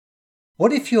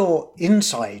What if you're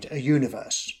inside a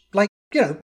universe, like,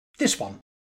 this one,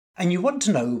 and you want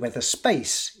to know whether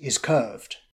space is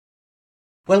curved?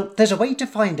 Well, there's a way to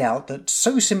find out that's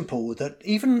so simple that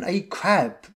even a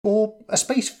crab or a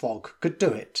space frog could do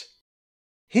it.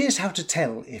 Here's how to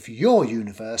tell if your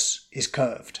universe is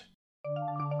curved.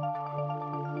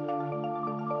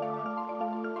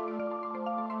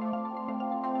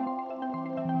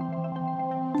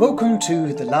 Welcome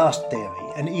to The Last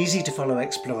Theory, an easy-to-follow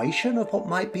exploration of what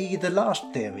might be the last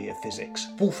theory of physics,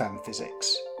 Wolfram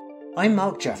physics. I'm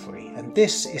Mark Jeffrey, and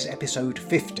this is episode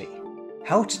 50,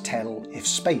 How to Tell if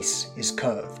Space is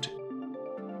Curved.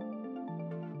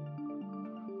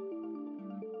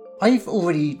 I've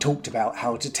already talked about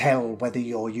how to tell whether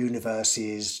your universe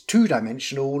is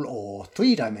two-dimensional or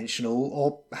three-dimensional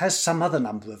or has some other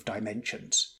number of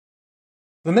dimensions.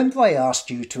 Remember I asked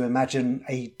you to imagine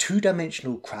a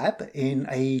two-dimensional crab in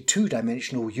a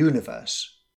two-dimensional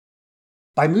universe.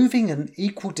 By moving an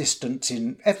equal distance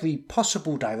in every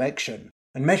possible direction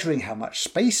and measuring how much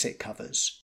space it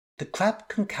covers, the crab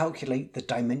can calculate the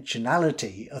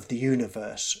dimensionality of the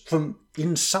universe from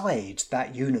inside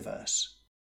that universe.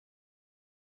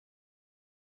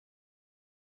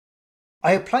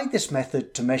 I applied this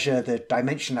method to measure the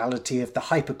dimensionality of the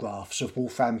hypergraphs of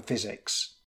Wolfram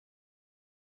physics.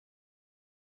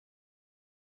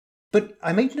 But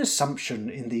I made an assumption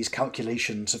in these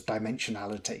calculations of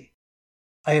dimensionality.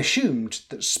 I assumed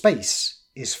that space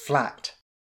is flat.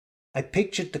 I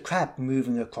pictured the crab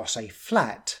moving across a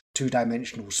flat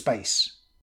two-dimensional space,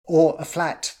 or a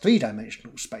flat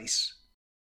three-dimensional space.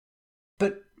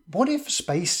 But what if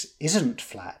space isn't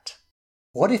flat?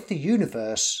 What if the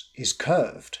universe is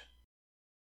curved?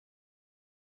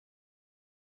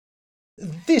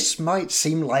 This might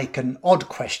seem like an odd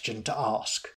question to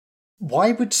ask.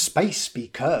 Why would space be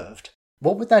curved?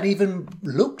 What would that even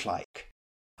look like?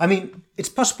 I mean, it's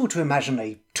possible to imagine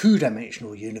a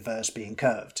two-dimensional universe being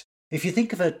curved. If you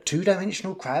think of a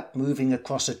two-dimensional crab moving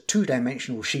across a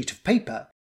two-dimensional sheet of paper,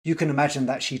 you can imagine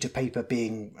that sheet of paper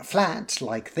being flat,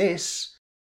 like this,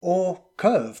 or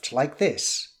curved, like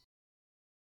this.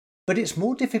 But it's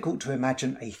more difficult to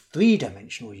imagine a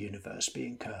three-dimensional universe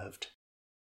being curved.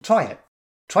 Try it.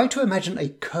 Try to imagine a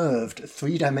curved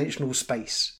three-dimensional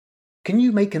space. Can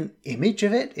you make an image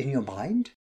of it in your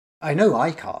mind? I know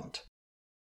I can't.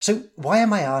 So why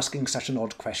am I asking such an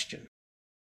odd question?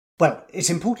 Well, it's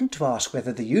important to ask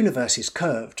whether the universe is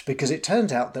curved because it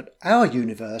turns out that our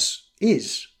universe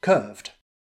is curved.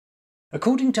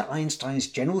 According to Einstein's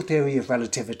general theory of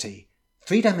relativity,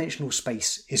 three-dimensional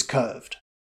space is curved.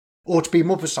 Or to be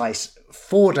more precise,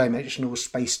 four-dimensional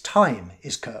space-time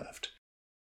is curved.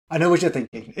 I know what you're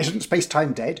thinking, isn't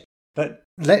space-time dead? But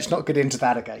let's not get into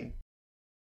that again.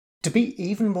 To be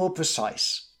even more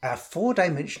precise, our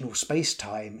four-dimensional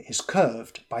space-time is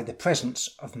curved by the presence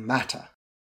of matter.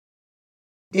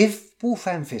 If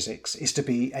Wolfram physics is to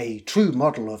be a true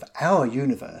model of our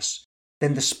universe,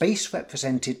 then the space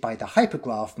represented by the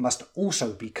hypergraph must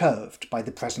also be curved by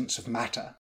the presence of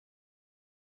matter.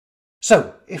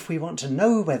 So, if we want to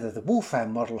know whether the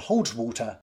Wolfram model holds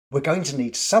water, we're going to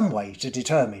need some way to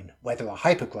determine whether a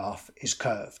hypergraph is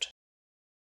curved.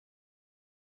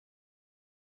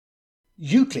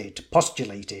 Euclid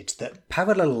postulated that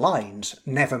parallel lines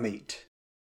never meet.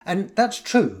 And that's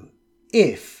true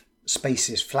if space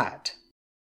is flat.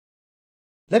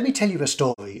 Let me tell you a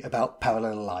story about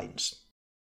parallel lines.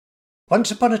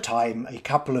 Once upon a time, a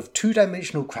couple of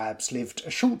two-dimensional crabs lived a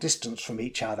short distance from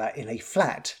each other in a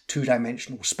flat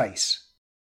two-dimensional space.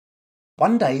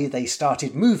 One day they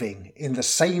started moving in the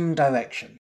same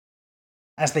direction.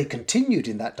 As they continued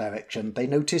in that direction, they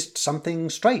noticed something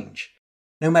strange.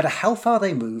 No matter how far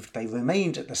they moved, they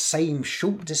remained at the same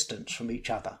short distance from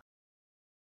each other.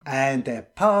 And their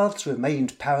paths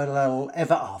remained parallel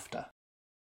ever after.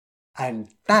 And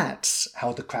that's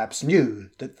how the crabs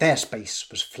knew that their space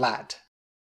was flat.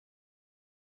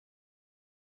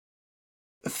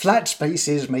 Flat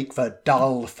spaces make for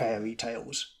dull fairy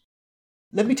tales.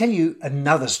 Let me tell you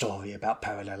another story about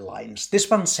parallel lines, this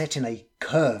one set in a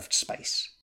curved space.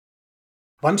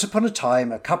 Once upon a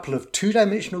time, a couple of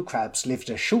two-dimensional crabs lived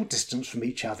a short distance from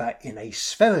each other in a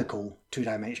spherical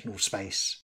two-dimensional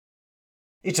space.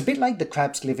 It's a bit like the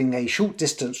crabs living a short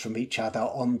distance from each other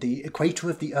on the equator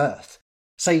of the Earth,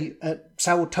 say at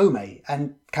Sao Tome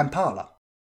and Kampala.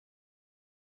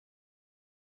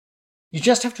 You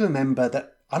just have to remember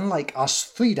that unlike us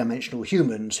three-dimensional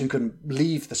humans who can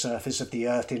leave the surface of the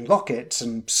Earth in rockets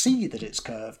and see that it's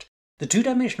curved, the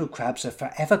two-dimensional crabs are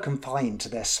forever confined to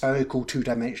their spherical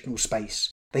two-dimensional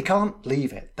space. They can't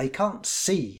leave it. They can't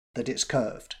see that it's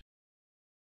curved.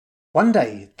 One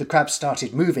day, the crabs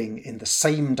started moving in the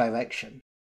same direction.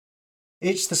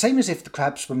 It's the same as if the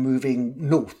crabs were moving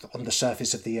north on the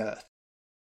surface of the Earth.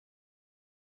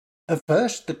 At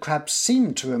first, the crabs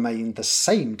seemed to remain the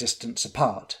same distance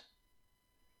apart.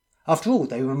 After all,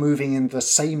 they were moving in the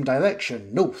same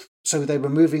direction, north, so they were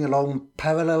moving along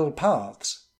parallel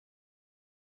paths.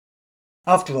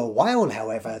 After a while,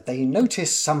 however, they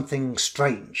noticed something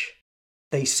strange.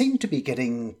 They seemed to be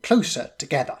getting closer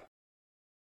together.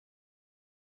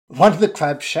 One of the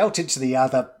crabs shouted to the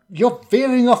other, "You're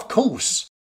veering off course."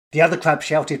 The other crab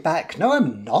shouted back, "No,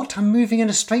 I'm not. I'm moving in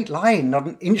a straight line, not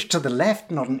an inch to the left,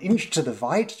 not an inch to the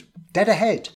right, dead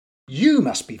ahead. You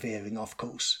must be veering off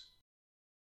course."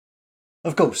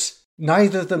 Of course,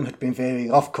 neither of them had been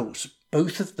veering off course.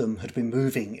 Both of them had been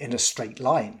moving in a straight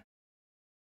line.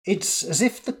 It's as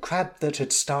if the crab that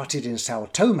had started in Sao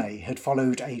Tome had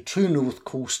followed a true north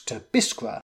course to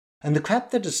Biskra, and the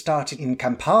crab that had started in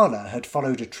Kampala had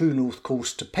followed a true north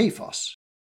course to Paphos.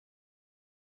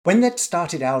 When they'd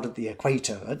started out at the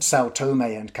equator at Sao Tome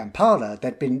and Kampala,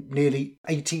 they'd been nearly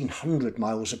 1,800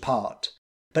 miles apart.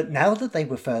 But now that they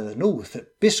were further north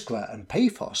at Biskra and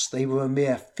Paphos, they were a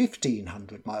mere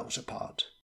 1,500 miles apart.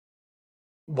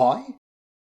 Why?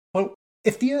 Well,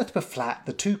 if the Earth were flat,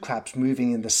 the two crabs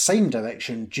moving in the same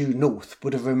direction due north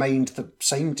would have remained the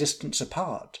same distance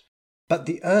apart. But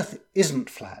the Earth isn't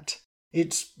flat.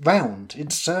 It's round.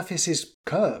 Its surface is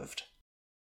curved.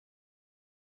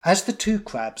 As the two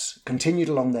crabs continued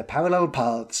along their parallel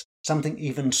paths, something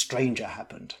even stranger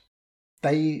happened.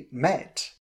 They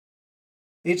met.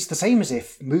 It's the same as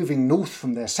if, moving north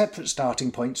from their separate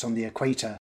starting points on the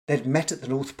equator, they'd met at the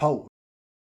North Pole.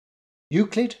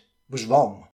 Euclid was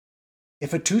wrong.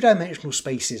 If a two-dimensional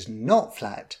space is not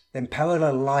flat, then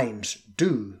parallel lines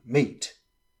do meet.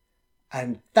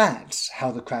 And that's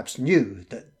how the crabs knew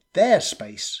that their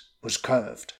space was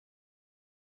curved.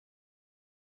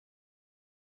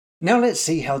 Now let's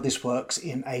see how this works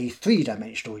in a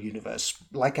three-dimensional universe,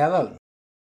 like our own.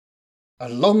 A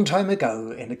long time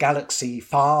ago, in a galaxy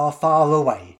far, far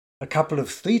away, a couple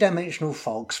of three-dimensional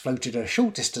frogs floated a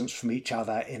short distance from each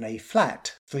other in a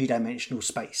flat three-dimensional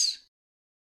space.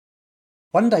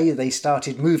 One day they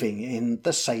started moving in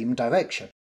the same direction.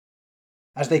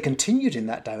 As they continued in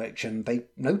that direction, they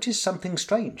noticed something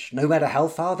strange. No matter how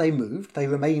far they moved, they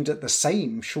remained at the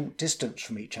same short distance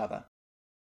from each other.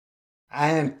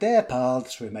 And their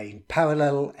paths remained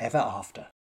parallel ever after.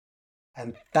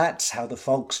 And that's how the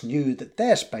frogs knew that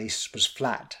their space was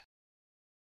flat.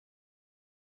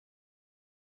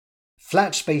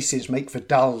 Flat spaces make for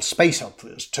dull space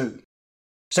operas too.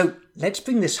 So let's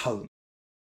bring this home.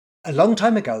 A long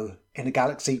time ago, in a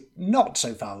galaxy not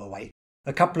so far away,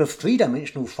 a couple of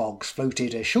three-dimensional frogs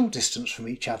floated a short distance from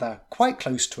each other, quite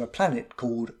close to a planet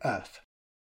called Earth.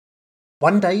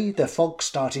 One day, the frogs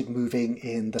started moving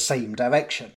in the same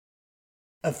direction.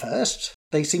 At first,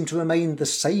 they seemed to remain the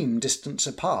same distance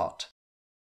apart.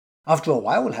 After a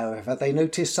while, however, they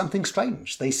noticed something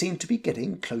strange. They seemed to be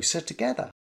getting closer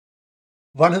together.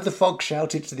 One of the frogs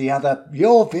shouted to the other,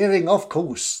 "You're veering off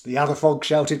course." The other frog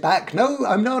shouted back, "No,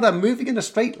 I'm not. I'm moving in a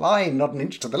straight line, not an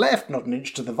inch to the left, not an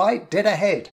inch to the right, dead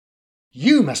ahead.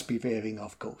 You must be veering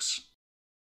off course."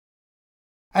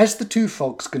 As the two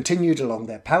frogs continued along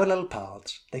their parallel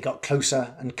paths, they got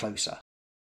closer and closer.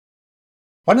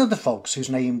 One of the frogs, whose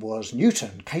name was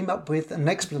Newton, came up with an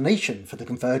explanation for the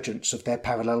convergence of their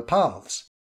parallel paths.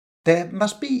 There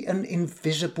must be an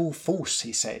invisible force,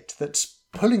 he said, that's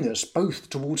pulling us both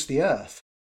towards the Earth.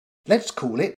 Let's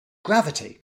call it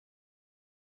gravity.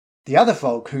 The other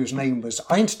frog, whose name was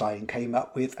Einstein, came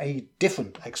up with a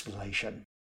different explanation.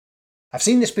 "I've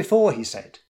seen this before," he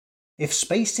said. "If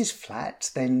space is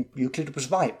flat, then Euclid was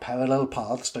right, parallel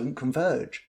paths don't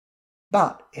converge.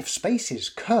 But if space is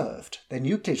curved, then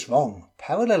Euclid's wrong,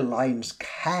 parallel lines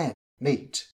can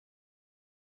meet."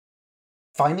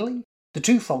 Finally, the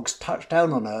two frogs touched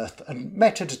down on Earth and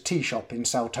met at a tea shop in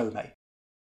Sao Tome.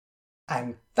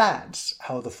 And that's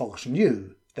how the frogs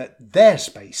knew that their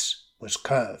space was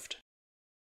curved.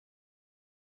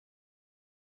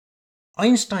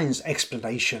 Einstein's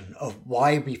explanation of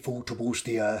why we fall towards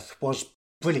the Earth was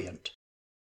brilliant.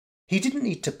 He didn't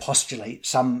need to postulate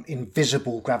some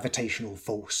invisible gravitational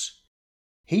force.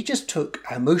 He just took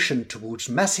our motion towards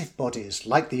massive bodies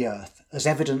like the Earth as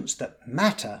evidence that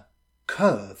matter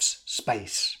curves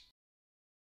space.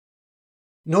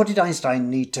 Nor did Einstein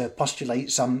need to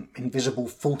postulate some invisible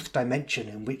fourth dimension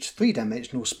in which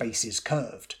three-dimensional space is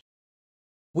curved.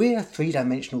 We're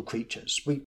three-dimensional creatures.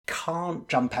 We can't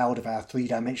jump out of our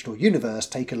three-dimensional universe,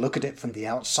 take a look at it from the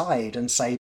outside and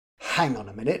say, "Hang on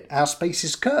a minute, our space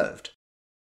is curved."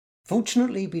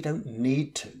 Fortunately, we don't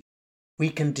need to. we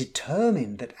can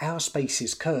determine that our space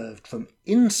is curved from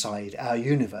inside our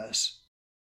universe,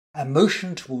 and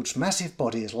motion towards massive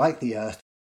bodies like the Earth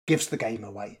gives the game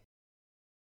away.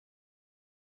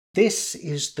 This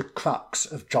is the crux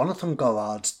of Jonathan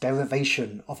Goddard's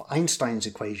derivation of Einstein's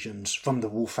equations from the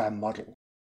Wolfram model.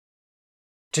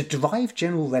 To derive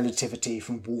general relativity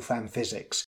from Wolfram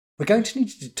physics, we're going to need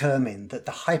to determine that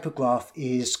the hypergraph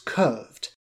is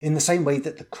curved, in the same way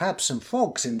that the crabs and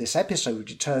frogs in this episode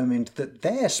determined that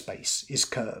their space is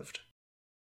curved.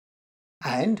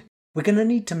 And we're going to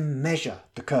need to measure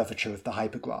the curvature of the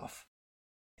hypergraph.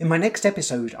 In my next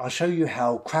episode, I'll show you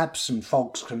how crabs and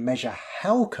frogs can measure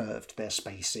how curved their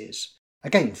space is,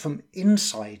 again from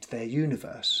inside their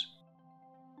universe.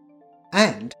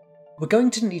 And we're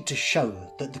going to need to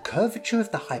show that the curvature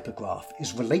of the hypergraph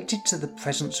is related to the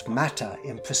presence of matter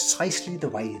in precisely the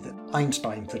way that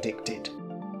Einstein predicted.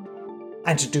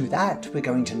 And to do that, we're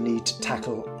going to need to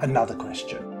tackle another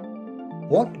question.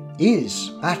 What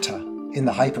is matter in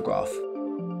the hypergraph?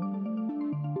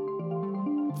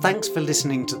 Thanks for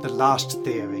listening to The Last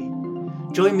Theory.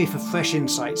 Join me for fresh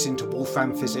insights into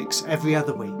Wolfram physics every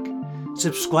other week.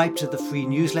 Subscribe to the free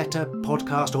newsletter,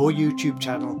 podcast or YouTube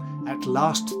channel at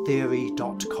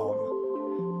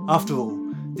lasttheory.com. After all,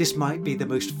 this might be the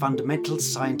most fundamental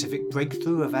scientific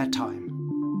breakthrough of our time.